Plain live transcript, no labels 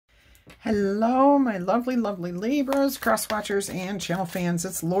Hello, my lovely, lovely Libras, cross watchers, and channel fans.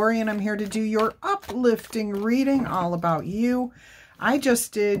 It's Laurie, and I'm here to do your uplifting reading all about you. I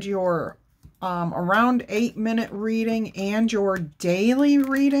just did your around 8-minute reading and your daily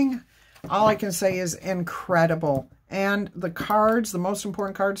reading. All I can say is incredible. And the cards, the most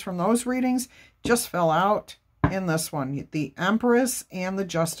important cards from those readings, just fell out in this one. The Empress and the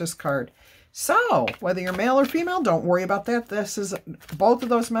Justice card. So, whether you're male or female, don't worry about that. Both of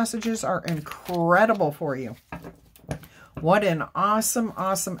those messages are incredible for you. What an awesome,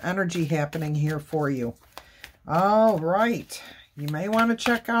 awesome energy happening here for you. All right. You may want to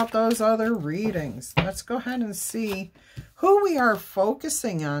check out those other readings. Let's go ahead and see who we are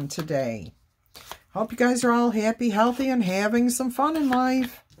focusing on today. Hope you guys are all happy, healthy, and having some fun in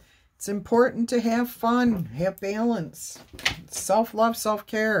life. It's important to have fun, have balance, self-love,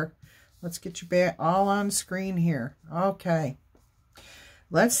 self-care. Let's get you back all on screen here. Okay.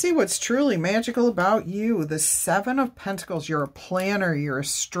 Let's see what's truly magical about you. The Seven of Pentacles. You're a planner. You're a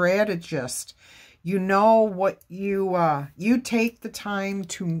strategist. You know what you take the time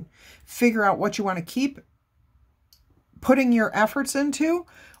to figure out what you want to keep putting your efforts into,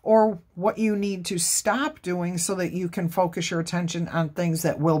 or what you need to stop doing so that you can focus your attention on things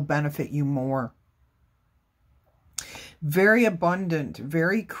that will benefit you more. Very abundant,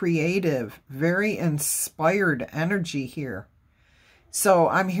 very creative, very inspired energy here. So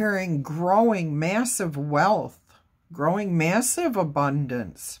I'm hearing growing massive wealth, growing massive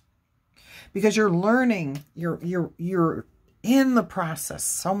abundance, because you're learning, you're in the process.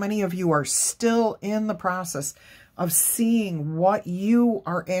 So many of you are still in the process of seeing what you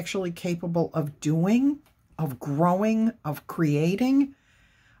are actually capable of doing, of growing, of creating.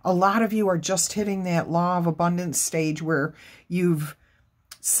 A lot of you are just hitting that law of abundance stage where you've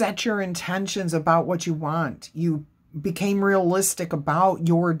set your intentions about what you want. You became realistic about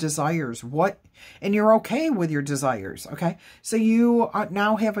your desires. And you're okay with your desires, okay? So you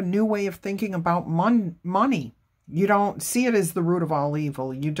now have a new way of thinking about money. You don't see it as the root of all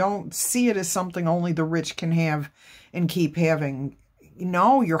evil. You don't see it as something only the rich can have and keep having.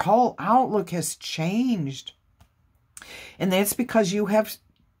 No, your whole outlook has changed. And that's because you have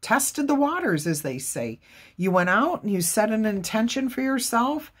tested the waters, as they say. You went out and you set an intention for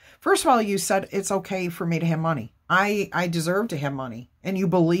yourself. First of all, you said, it's okay for me to have money. I deserve to have money. And you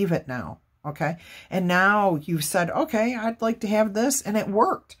believe it now, okay? And now you've said, okay, I'd like to have this, and it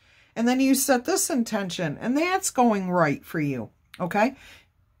worked. And then you set this intention, and that's going right for you, okay?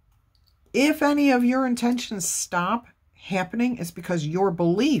 If any of your intentions stop happening, it's because your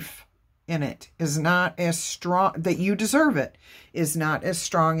belief in it is not as strong, that you deserve it, is not as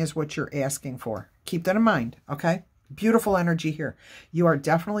strong as what you're asking for. Keep that in mind, okay? Beautiful energy here. You are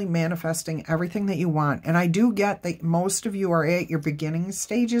definitely manifesting everything that you want. And I do get that most of you are at your beginning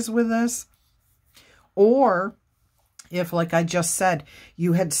stages with this. Or if, like I just said,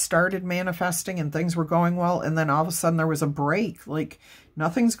 you had started manifesting and things were going well, and then all of a sudden there was a break, like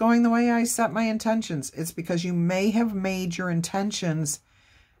nothing's going the way I set my intentions. It's because you may have made your intentions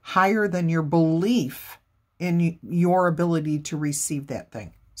higher than your belief in your ability to receive that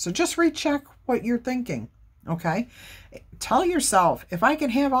thing. So just recheck what you're thinking, okay? Tell yourself, if I can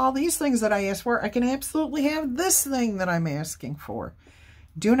have all these things that I ask for, I can absolutely have this thing that I'm asking for.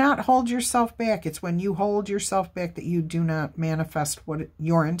 Do not hold yourself back. It's when you hold yourself back that you do not manifest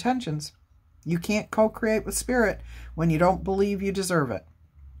your intentions. You can't co-create with spirit when you don't believe you deserve it.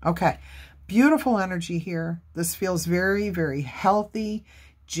 Okay, beautiful energy here. This feels very, very healthy,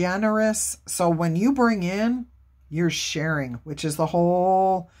 generous. So when you bring in, you're sharing, which is the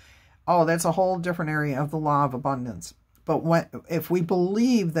whole, that's a whole different area of the law of abundance. But if we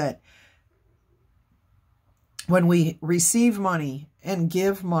believe that when we receive money and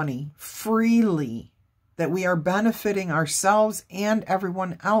give money freely, that we are benefiting ourselves and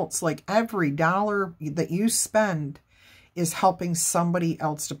everyone else, like every dollar that you spend is helping somebody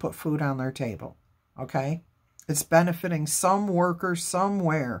else to put food on their table, okay? It's benefiting some worker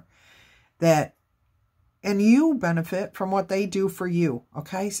somewhere, and you benefit from what they do for you,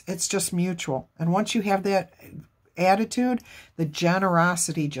 okay? It's just mutual. And once you have that attitude, the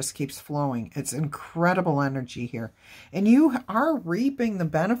generosity just keeps flowing. It's incredible energy here. And you are reaping the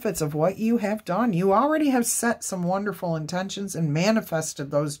benefits of what you have done. You already have set some wonderful intentions and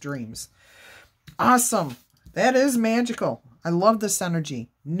manifested those dreams. Awesome. That is magical. I love this energy.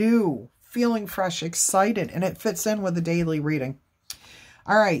 New, feeling fresh, excited, and it fits in with the daily reading.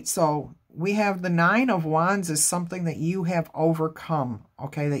 All right, so we have the Nine of Wands is something that you have overcome,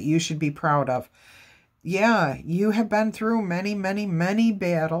 okay, that you should be proud of. Yeah, you have been through many, many, many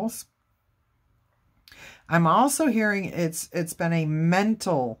battles. I'm also hearing it's been a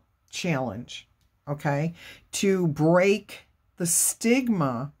mental challenge, okay, to break the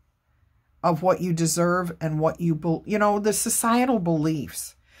stigma of what you deserve and what you, the societal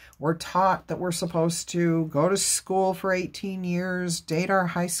beliefs. We're taught that we're supposed to go to school for 18 years, date our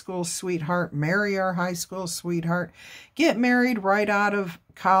high school sweetheart, marry our high school sweetheart, get married right out of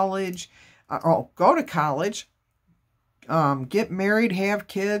college, go to college, get married, have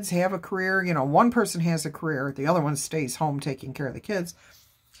kids, have a career. One person has a career, the other one stays home taking care of the kids.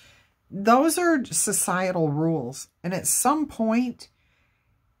 Those are societal rules. And at some point,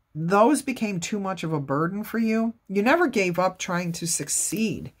 those became too much of a burden for you. You never gave up trying to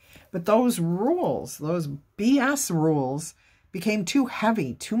succeed. But those rules, those BS rules, became too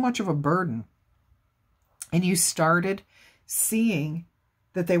heavy, too much of a burden. And you started seeing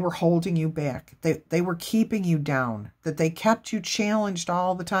that they were holding you back. They were keeping you down, that they kept you challenged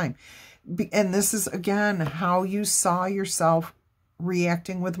all the time. And this is, again, how you saw yourself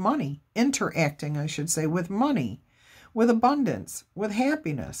reacting with money, interacting, I should say, with money, with abundance, with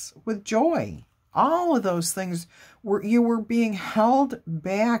happiness, with joy. All of those things you were being held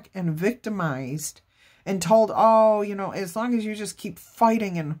back and victimized and told, oh, as long as you just keep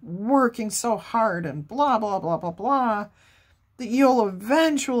fighting and working so hard and blah, blah, blah, blah, blah, that you'll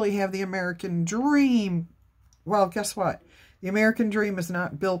eventually have the American dream. Well, guess what? The American dream is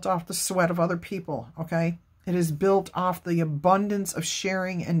not built off the sweat of other people, okay? It is built off the abundance of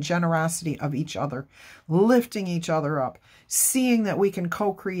sharing and generosity of each other, lifting each other up, seeing that we can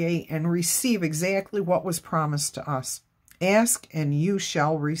co-create and receive exactly what was promised to us. Ask and you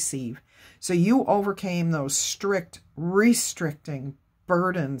shall receive. So you overcame those strict, restricting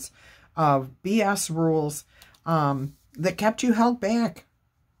burdens of BS rules that kept you held back,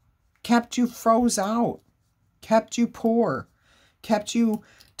 kept you froze out, kept you poor, kept you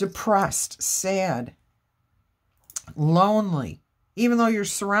depressed, sad, lonely, even though you're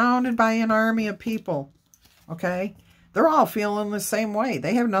surrounded by an army of people, okay? They're all feeling the same way.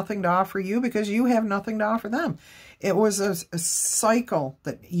 They have nothing to offer you because you have nothing to offer them. It was a cycle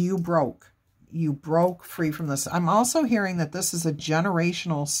that you broke. You broke free from this. I'm also hearing that this is a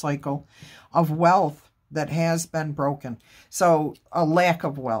generational cycle of wealth that has been broken. So a lack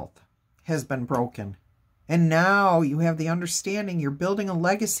of wealth has been broken. And now you have the understanding you're building a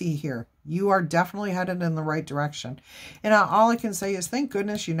legacy here. You are definitely headed in the right direction. And all I can say is thank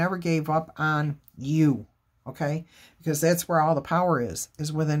goodness you never gave up on you, okay? Because that's where all the power is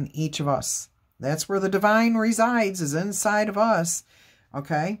within each of us. That's where the divine resides, is inside of us,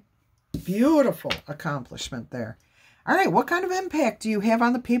 okay? Beautiful accomplishment there. All right, what kind of impact do you have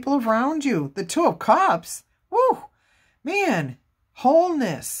on the people around you? The Two of Cups. Woo! Man,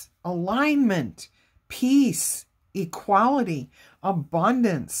 wholeness, alignment, peace, equality,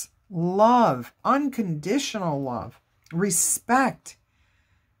 abundance, love, unconditional love, respect.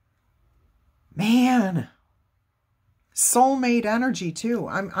 Man, soulmate energy too.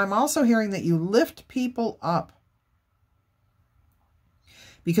 I'm also hearing that you lift people up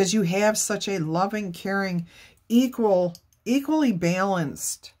because you have such a loving, caring, equally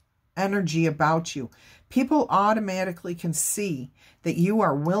balanced energy about you. People automatically can see that you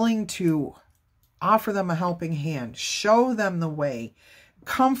are willing to offer them a helping hand, show them the way,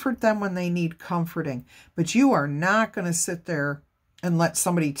 comfort them when they need comforting. But you are not going to sit there and let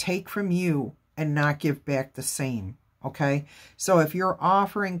somebody take from you and not give back the same, okay? So if you're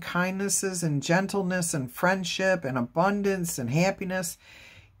offering kindnesses and gentleness and friendship and abundance and happiness,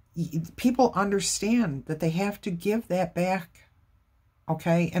 people understand that they have to give that back,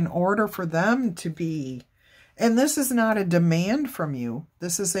 okay, in order for them to be. And this is not a demand from you.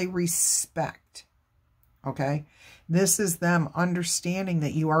 This is a respect, okay? This is them understanding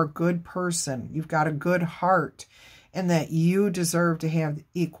that you are a good person, you've got a good heart, and that you deserve to have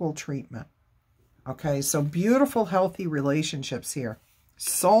equal treatment, okay? So beautiful, healthy relationships here.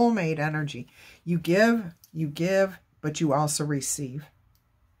 Soulmate energy. You give, but you also receive.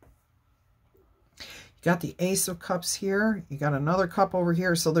 You got the Ace of Cups here. You got another cup over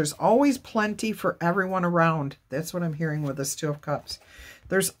here. So there's always plenty for everyone around. That's what I'm hearing with this Two of Cups.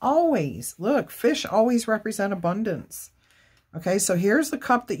 There's always, look, fish always represent abundance. Okay, so here's the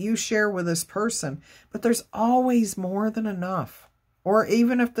cup that you share with this person. But there's always more than enough. Or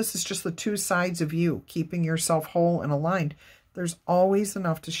even if this is just the two sides of you, keeping yourself whole and aligned, there's always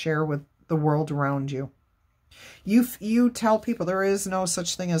enough to share with the world around you. You tell people there is no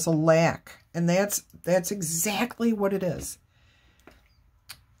such thing as a lack. And that's exactly what it is.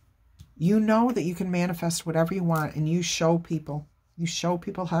 You know that you can manifest whatever you want, and you show people. You show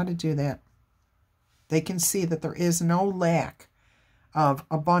people how to do that. They can see that there is no lack of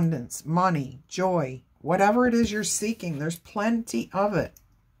abundance, money, joy, whatever it is you're seeking. There's plenty of it.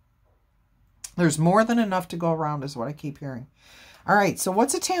 There's more than enough to go around is what I keep hearing. All right, so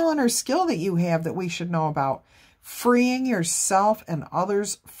what's a talent or skill that you have that we should know about? Freeing yourself and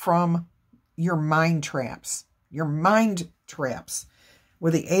others from your mind traps. Your mind traps.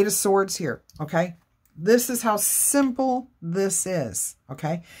 With the Eight of Swords here, okay? This is how simple this is,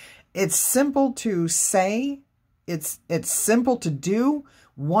 okay? It's simple to say. It's simple to do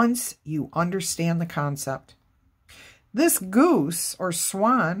once you understand the concept. This goose or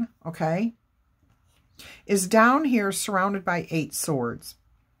swan, okay, is down here surrounded by 8 swords.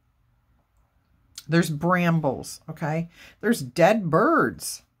 There's brambles, okay? There's dead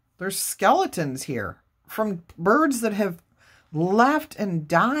birds. There's skeletons here from birds that have left and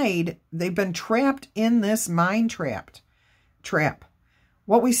died. They've been trapped in this mind trap.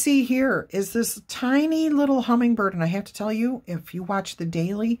 What we see here is this tiny little hummingbird. And I have to tell you, if you watch the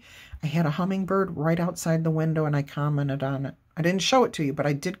daily, I had a hummingbird right outside the window and I commented on it. I didn't show it to you, but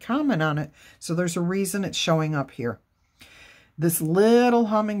I did comment on it. So there's a reason it's showing up here. This little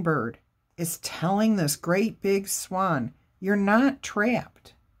hummingbird is telling this great big swan, you're not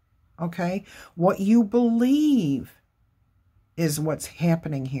trapped, okay? What you believe is what's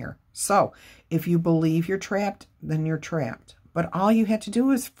happening here. So if you believe you're trapped, then you're trapped. But all you have to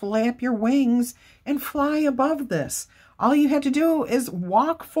do is flap your wings and fly above this. All you have to do is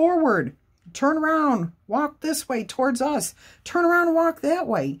walk forward, turn around, walk this way towards us, turn around and walk that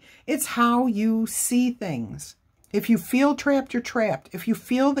way. It's how you see things. If you feel trapped, you're trapped. If you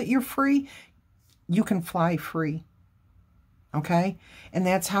feel that you're free, you can fly free. Okay? And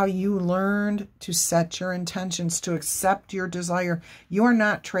that's how you learned to set your intentions, to accept your desire. You are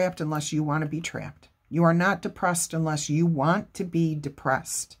not trapped unless you want to be trapped. You are not depressed unless you want to be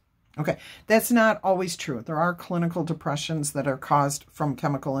depressed. Okay, that's not always true. There are clinical depressions that are caused from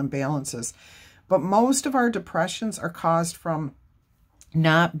chemical imbalances. But most of our depressions are caused from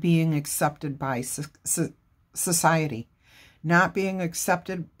not being accepted by society, not being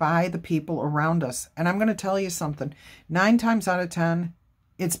accepted by the people around us. And I'm going to tell you something. 9 times out of 10,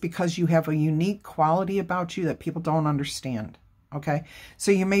 it's because you have a unique quality about you that people don't understand. Okay,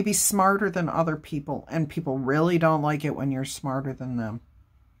 so you may be smarter than other people, and people really don't like it when you're smarter than them.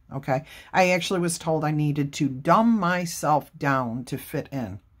 Okay, I actually was told I needed to dumb myself down to fit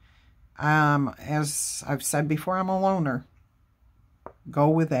in. As I've said before, I'm a loner. Go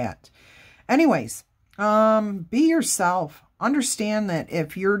with that. Anyways, be yourself. Understand that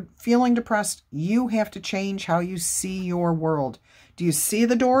if you're feeling depressed, you have to change how you see your world. Do you see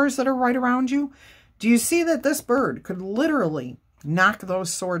the doors that are right around you? Do you see that this bird could literally knock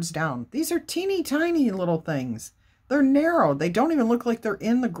those swords down? These are teeny tiny little things. They're narrow. They don't even look like they're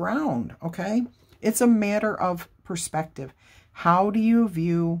in the ground, okay? It's a matter of perspective. How do you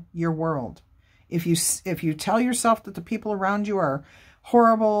view your world? If you tell yourself that the people around you are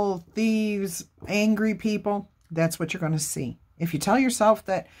horrible, thieves, angry people, that's what you're going to see. If you tell yourself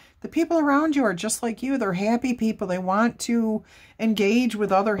that the people around you are just like you, they're happy people, they want to engage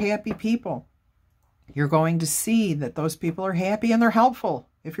with other happy people, you're going to see that those people are happy and they're helpful.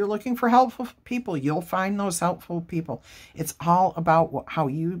 If you're looking for helpful people, you'll find those helpful people. It's all about how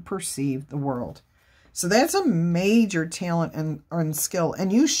you perceive the world. So that's a major talent and skill.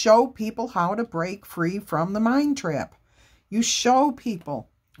 And you show people how to break free from the mind trap. You show people,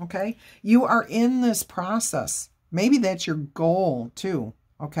 okay? You are in this process. Maybe that's your goal too,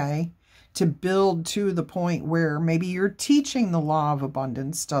 okay? To build to the point where maybe you're teaching the law of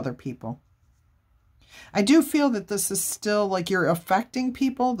abundance to other people. I do feel that this is still like you're affecting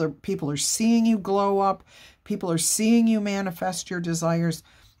people. The people are seeing you glow up. People are seeing you manifest your desires.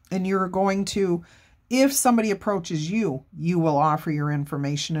 And you're going to, if somebody approaches you, you will offer your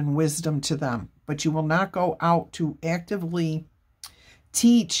information and wisdom to them. But you will not go out to actively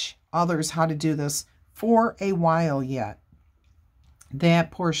teach others how to do this for a while yet.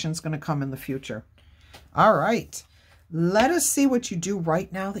 That portion's going to come in the future. All right. Let us see what you do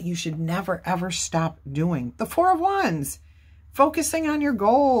right now that you should never, ever stop doing. The Four of Wands. Focusing on your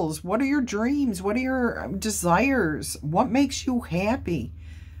goals. What are your dreams? What are your desires? What makes you happy?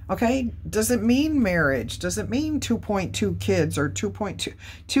 Okay? Does it mean marriage? Does it mean 2.2 kids or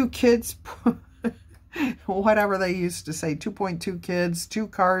 2 kids? Whatever they used to say. 2.2 kids, 2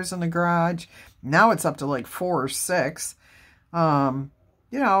 cars in the garage. Now it's up to like 4 or 6. You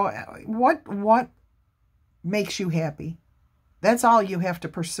know, what makes you happy? That's all you have to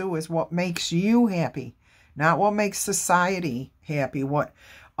pursue, is what makes you happy, not what makes society happy, what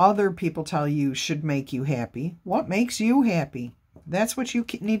other people tell you should make you happy. What makes you happy? That's what you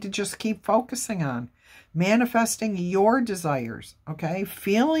need to just keep focusing on. Manifesting your desires, okay?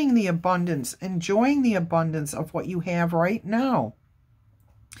 Feeling the abundance, enjoying the abundance of what you have right now.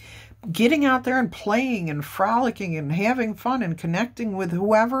 getting out there and playing and frolicking and having fun and connecting with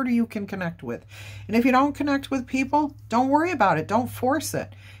whoever you can connect with. And if you don't connect with people, don't worry about it. Don't force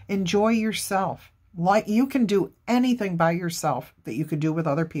it. Enjoy yourself. Like, you can do anything by yourself that you could do with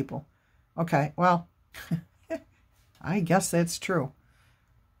other people. Okay, well, I guess that's true.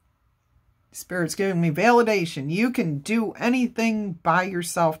 Spirit's giving me validation. You can do anything by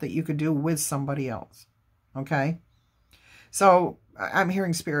yourself that you could do with somebody else. Okay? So I'm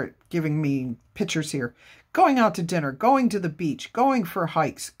hearing Spirit giving me pictures here. Going out to dinner, going to the beach, going for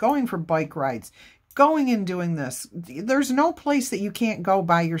hikes, going for bike rides, going and doing this. There's no place that you can't go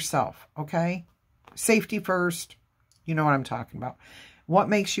by yourself. Okay? Safety first. You know what I'm talking about. What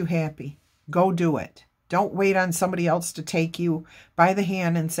makes you happy? Go do it. Don't wait on somebody else to take you by the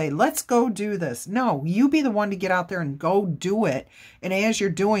hand and say, let's go do this. No, you be the one to get out there and go do it. And as you're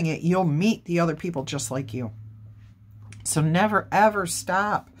doing it, you'll meet the other people just like you. So never, ever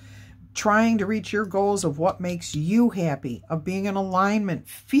stop trying to reach your goals of what makes you happy, of being in alignment,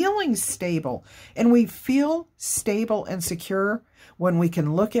 feeling stable. And we feel stable and secure when we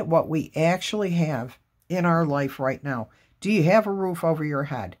can look at what we actually have in our life right now. Do you have a roof over your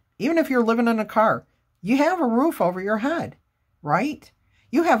head? Even if you're living in a car, you have a roof over your head, right?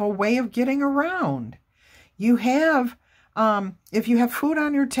 You have a way of getting around. You have, if you have food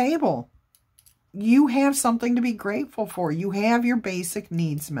on your table, you have something to be grateful for. You have your basic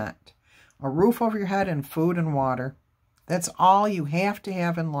needs met. A roof over your head and food and water. That's all you have to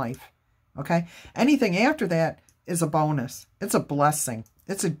have in life, okay? Anything after that is a bonus. It's a blessing.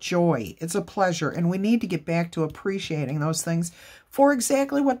 It's a joy. It's a pleasure. And we need to get back to appreciating those things for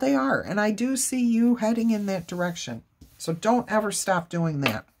exactly what they are. And I do see you heading in that direction. So don't ever stop doing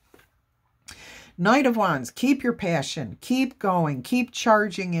that. Knight of Wands, keep your passion. Keep going. Keep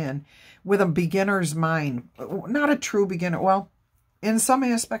charging in with a beginner's mind. Not a true beginner. Well, in some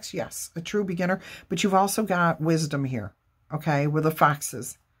aspects, yes, a true beginner. But you've also got wisdom here, okay, with the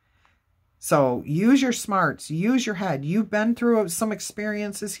foxes. So use your smarts, use your head. You've been through some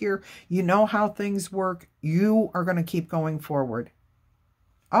experiences here. You know how things work. You are going to keep going forward.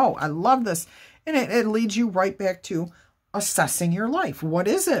 Oh, I love this. And it leads you right back to assessing your life. What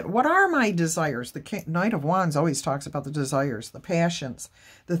is it? What are my desires? The Knight of Wands always talks about the desires, the passions,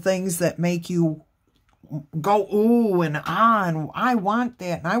 the things that make you go ooh and ah, and I want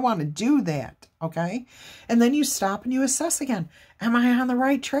that, and I want to do that, okay? And then you stop and you assess again. Am I on the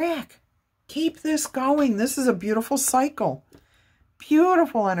right track? Keep this going. This is a beautiful cycle.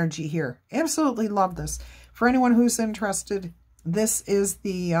 Beautiful energy here. Absolutely love this. For anyone who's interested, this is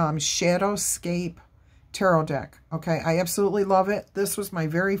the Shadowscape tarot deck. Okay, I absolutely love it. This was my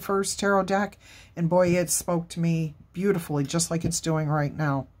very first tarot deck, and boy, it spoke to me beautifully, just like it's doing right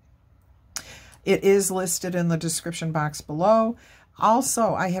now. It is listed in the description box below.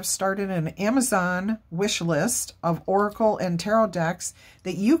 Also, I have started an Amazon wish list of Oracle and Tarot decks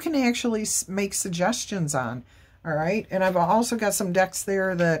that you can actually make suggestions on. All right. And I've also got some decks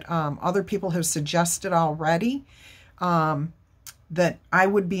there that other people have suggested already that I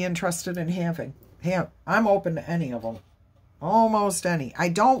would be interested in having. I'm open to any of them. Almost any. I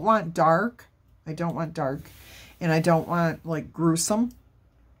don't want dark. I don't want dark. And I don't want like gruesome.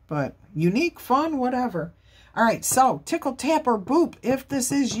 But unique, fun, whatever. All right, so tickle, tap, or boop if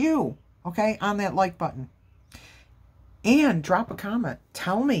this is you, okay, on that like button. And drop a comment.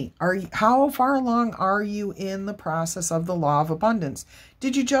 Tell me, how far along are you in the process of the law of abundance?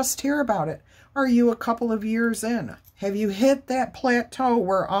 Did you just hear about it? Are you a couple of years in? Have you hit that plateau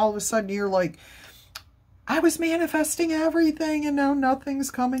where all of a sudden you're like, I was manifesting everything and now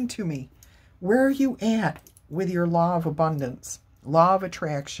nothing's coming to me? Where are you at with your law of abundance? Law of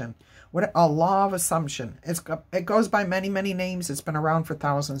attraction? What a law of assumption. It goes by many, many names. It's been around for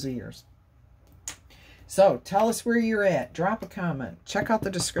thousands of years. So tell us where you're at. Drop a comment. Check out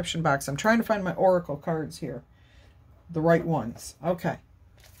the description box. I'm trying to find my Oracle cards here. The right ones. Okay.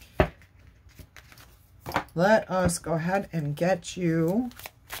 Let us go ahead and get you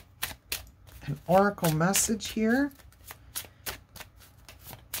an Oracle message here.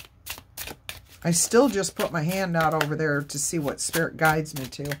 I still just put my hand out over there to see what Spirit guides me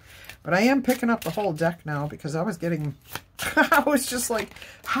to. But I am picking up the whole deck now because I was getting, I was just like,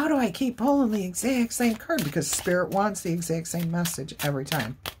 how do I keep pulling the exact same card? Because Spirit wants the exact same message every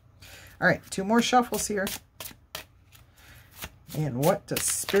time. All right, 2 more shuffles here. And what does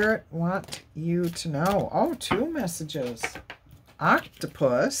Spirit want you to know? Oh, 2 messages.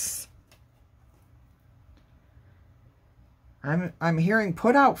 Octopus. I'm hearing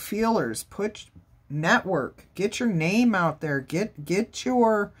put out feelers, network, get your name out there, get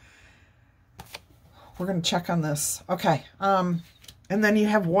your, we're going to check on this. Okay. And then you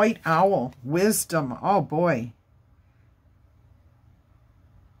have white owl, wisdom. Oh boy.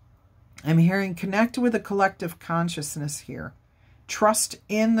 I'm hearing connect with a collective consciousness here. Trust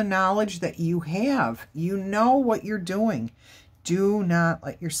in the knowledge that you have. You know what you're doing. Do not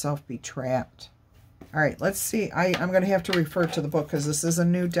let yourself be trapped. All right, let's see. I'm going to have to refer to the book because this is a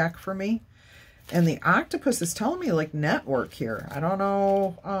new deck for me. And the octopus is telling me like network here. I don't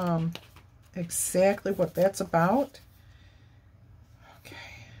know exactly what that's about. Okay.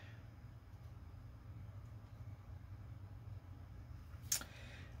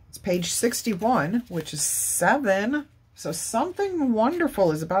 It's page 61, which is 7. So something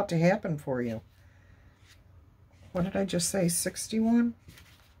wonderful is about to happen for you. What did I just say? 61?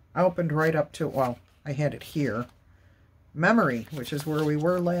 I opened right up to, well, I had it here. Memory, which is where we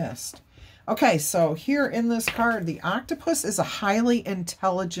were last. Okay, so here in this card, the octopus is a highly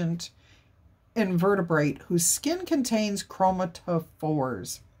intelligent invertebrate whose skin contains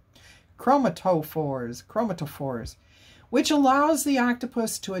chromatophores, which allows the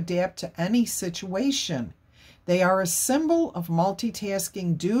octopus to adapt to any situation. They are a symbol of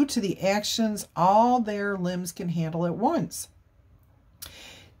multitasking due to the actions all their limbs can handle at once.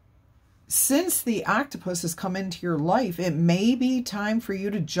 Since the octopus has come into your life, it may be time for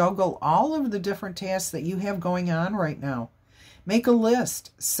you to juggle all of the different tasks that you have going on right now. Make a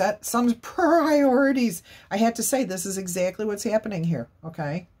list. Set some priorities. I had to say, this is exactly what's happening here,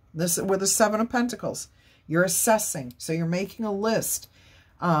 okay? This with the 7 of Pentacles. You're assessing. So you're making a list,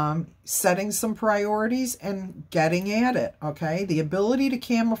 setting some priorities and getting at it, okay? The ability to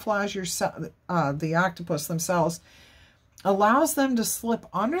camouflage the octopus themselves allows them to slip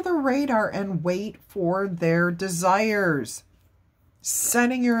under the radar and wait for their desires.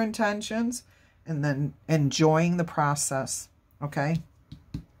 Setting your intentions and then enjoying the process, okay?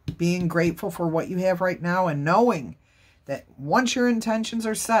 Being grateful for what you have right now and knowing that once your intentions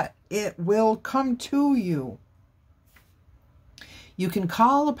are set, it will come to you. You can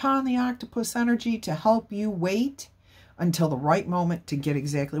call upon the octopus energy to help you wait until the right moment to get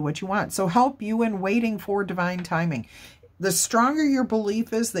exactly what you want. So help you in waiting for divine timing. The stronger your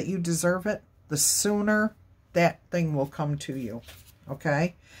belief is that you deserve it, the sooner that thing will come to you.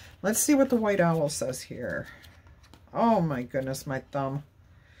 Okay? Let's see what the white owl says here. Oh my goodness, my thumb.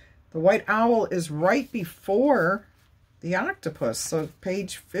 The white owl is right before the octopus. So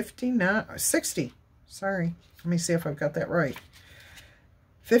page 60. Sorry. Let me see if I've got that right.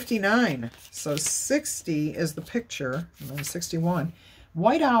 59. So 60 is the picture. And then 61.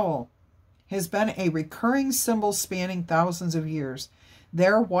 White owl has been a recurring symbol spanning thousands of years.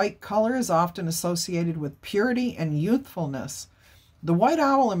 Their white color is often associated with purity and youthfulness. The white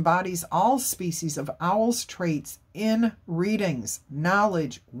owl embodies all species of owl's traits in readings,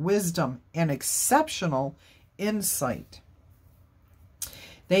 knowledge, wisdom, and exceptional insight.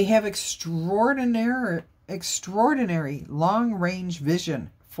 They have extraordinary long-range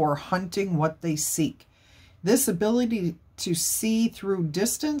vision for hunting what they seek. This ability to see through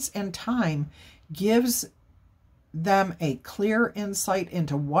distance and time gives them a clear insight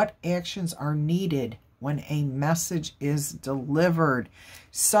into what actions are needed when a message is delivered.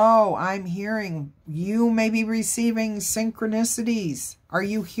 So I'm hearing you may be receiving synchronicities. Are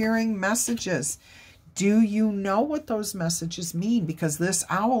you hearing messages? Do you know what those messages mean? Because this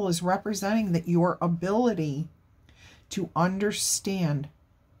owl is representing that your ability to understand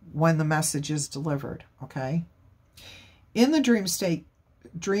when the message is delivered, okay? In the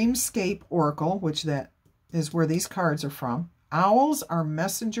Dreamscape Oracle, which that is where these cards are from, owls are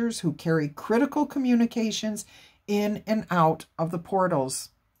messengers who carry critical communications in and out of the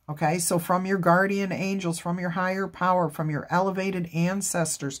portals. Okay, so from your guardian angels, from your higher power, from your elevated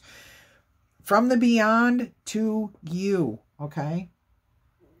ancestors, from the beyond to you, okay?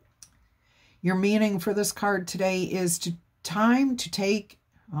 Your meaning for this card today is time to take,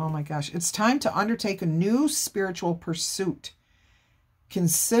 oh my gosh, it's time to undertake a new spiritual pursuit.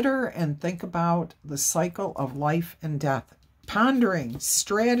 Consider and think about the cycle of life and death. Pondering,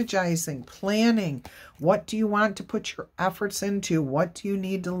 strategizing, planning. What do you want to put your efforts into? What do you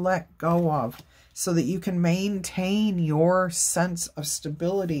need to let go of so that you can maintain your sense of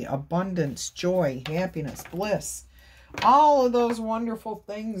stability, abundance, joy, happiness, bliss? All of those wonderful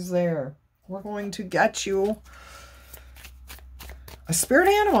things there. We're going to get you a spirit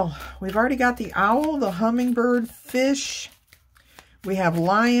animal. We've already got the owl, the hummingbird, fish. We have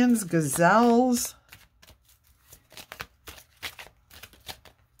lions, gazelles,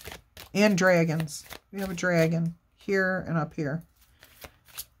 and dragons. We have a dragon here and up here.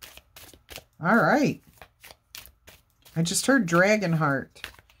 All right. I just heard dragon heart.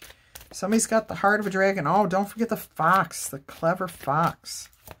 Somebody's got the heart of a dragon. Oh, don't forget the fox, the clever fox.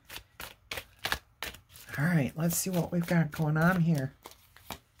 All right, let's see what we've got going on here.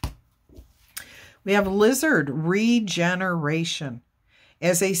 We have lizard regeneration.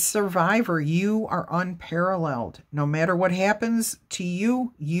 As a survivor, you are unparalleled. No matter what happens to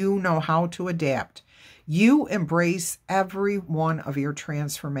you, you know how to adapt. You embrace every one of your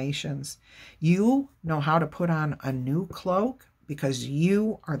transformations. You know how to put on a new cloak because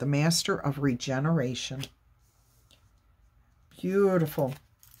you are the master of regeneration. Beautiful.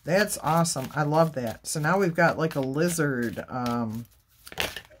 That's awesome. I love that. So now we've got like a lizard. And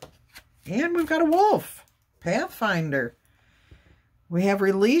we've got a wolf. Pathfinder. We have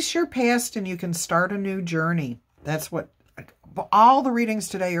release your past and you can start a new journey. That's what all the readings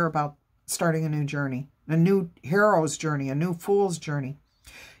today are about, starting a new journey. A new hero's journey. A new fool's journey.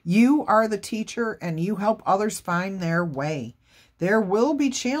 You are the teacher and you help others find their way. There will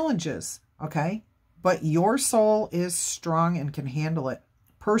be challenges, okay? But your soul is strong and can handle it.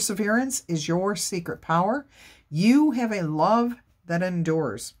 Perseverance is your secret power. You have a love that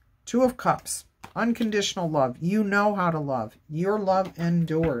endures. Two of Cups. Unconditional love. You know how to love. Your love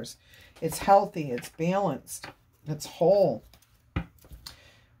endures. It's healthy. It's balanced. It's whole.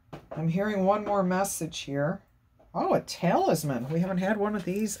 I'm hearing one more message here. Oh, a talisman. We haven't had one of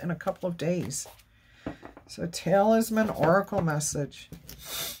these in a couple of days. So talisman oracle message.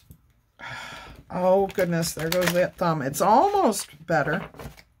 Oh, goodness. There goes that thumb. It's almost better.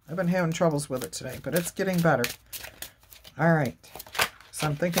 I've been having troubles with it today, but it's getting better. All right. So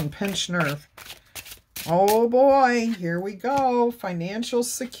I'm thinking pinch nerve. Oh, boy. Here we go. Financial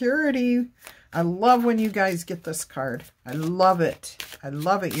security. I love when you guys get this card. I love it. I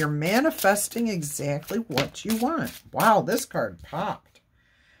love it. You're manifesting exactly what you want. Wow, this card popped.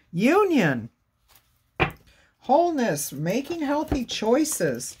 Union. Wholeness. Making healthy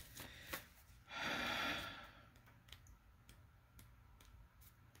choices.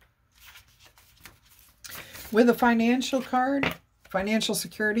 With a financial card, financial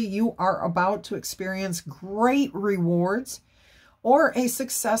security, you are about to experience great rewards or a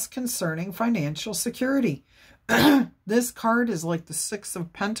success concerning financial security. This card is like the Six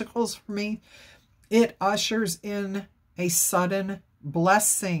of Pentacles for me. It ushers in a sudden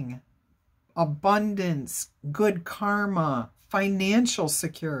blessing, abundance, good karma, financial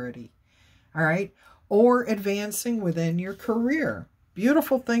security, all right? Or advancing within your career.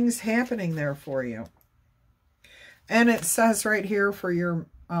 Beautiful things happening there for you. And it says right here for your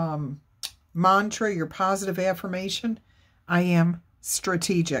mantra, your positive affirmation, I am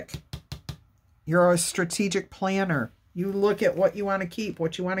strategic. You're a strategic planner. You look at what you want to keep,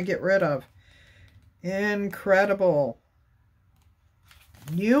 what you want to get rid of. Incredible.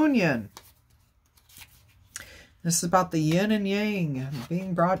 Union. This is about the yin and yang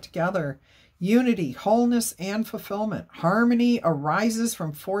being brought together. Unity, wholeness, and fulfillment. Harmony arises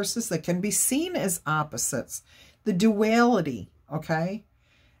from forces that can be seen as opposites. The duality, okay?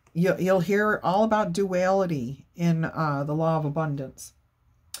 You'll hear all about duality in the law of abundance.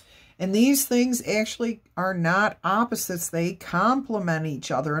 And these things actually are not opposites. They complement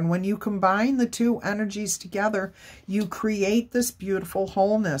each other. And when you combine the two energies together, you create this beautiful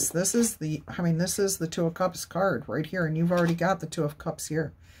wholeness. This is the Two of Cups card right here. And you've already got the Two of Cups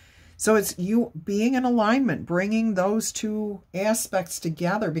here. So it's you being in alignment, bringing those two aspects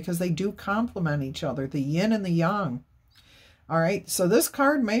together because they do complement each other, the yin and the yang. All right, so this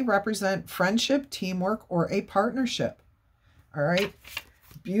card may represent friendship, teamwork, or a partnership. All right,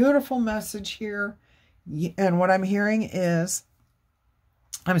 beautiful message here. And what I'm hearing is,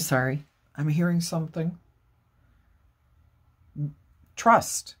 I'm hearing something.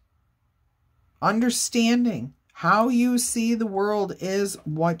 Trust, understanding. How you see the world is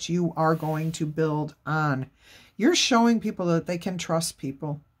what you are going to build on. You're showing people that they can trust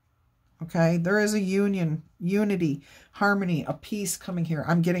people. Okay? There is a union, unity, harmony, a peace coming here.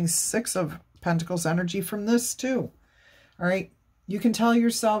 I'm getting Six of Pentacles energy from this too. All right? You can tell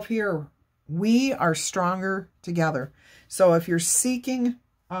yourself here, we are stronger together. So if you're seeking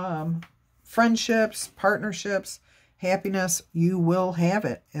friendships, partnerships, happiness, you will have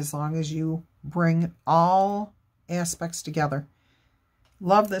it as long as you bring all aspects together.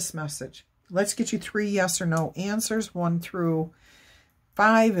 Love this message. Let's get you 3 yes or no answers. 1 through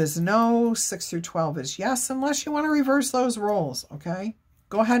 5 is no. 6 through 12 is yes, unless you want to reverse those roles, okay?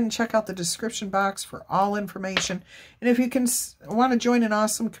 Go ahead and check out the description box for all information. And if you want to join an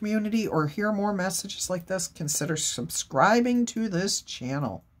awesome community or hear more messages like this, consider subscribing to this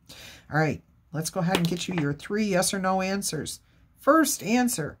channel. All right, let's go ahead and get you your 3 yes or no answers. First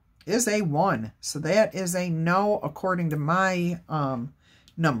answer is a 1. So that is a no according to my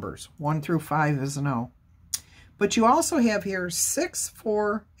numbers. 1 through 5 is a no. But you also have here 6,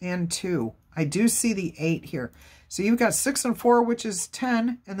 4, and 2. I do see the 8 here. So you've got 6 and 4, which is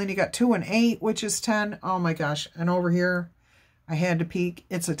 10. And then you got 2 and 8, which is 10. Oh my gosh. And over here, I had to peek.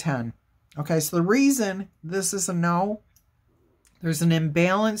 It's a 10. Okay, so the reason this is a no, there's an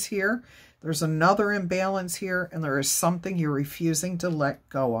imbalance here. There's another imbalance here. And there is something you're refusing to let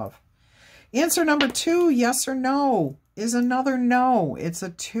go of. Answer number 2, yes or no, is another no. It's a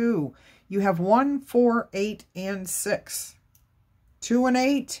 2. You have 1, 4, 8, and 6. 2 and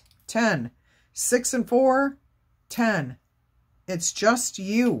 8, 10. 6 and 4, 10. It's just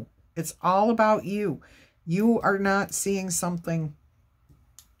you. It's all about you. You are not seeing something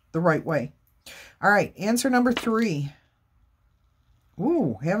the right way. All right, answer number 3.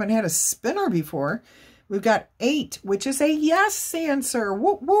 Ooh, haven't had a spinner before. We've got 8, which is a yes answer.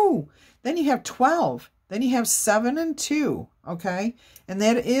 Woo, woo. Then you have 12. Then you have 7 and 2, okay? And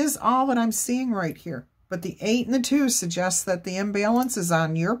that is all that I'm seeing right here. But the 8 and the 2 suggests that the imbalance is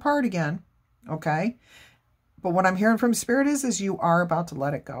on your part again, okay? But what I'm hearing from Spirit is you are about to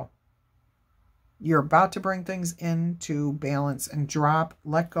let it go. You're about to bring things into balance and drop,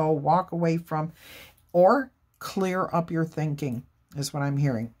 let go, walk away from, or clear up your thinking is what I'm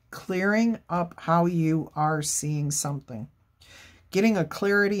hearing. Clearing up how you are seeing something. Getting a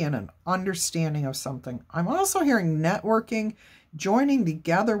clarity and an understanding of something. I'm also hearing networking, joining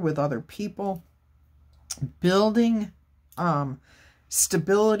together with other people, building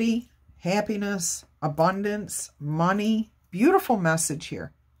stability, happiness, abundance, money. Beautiful message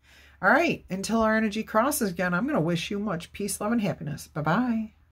here. All right, until our energy crosses again, I'm going to wish you much peace, love, and happiness. Bye-bye.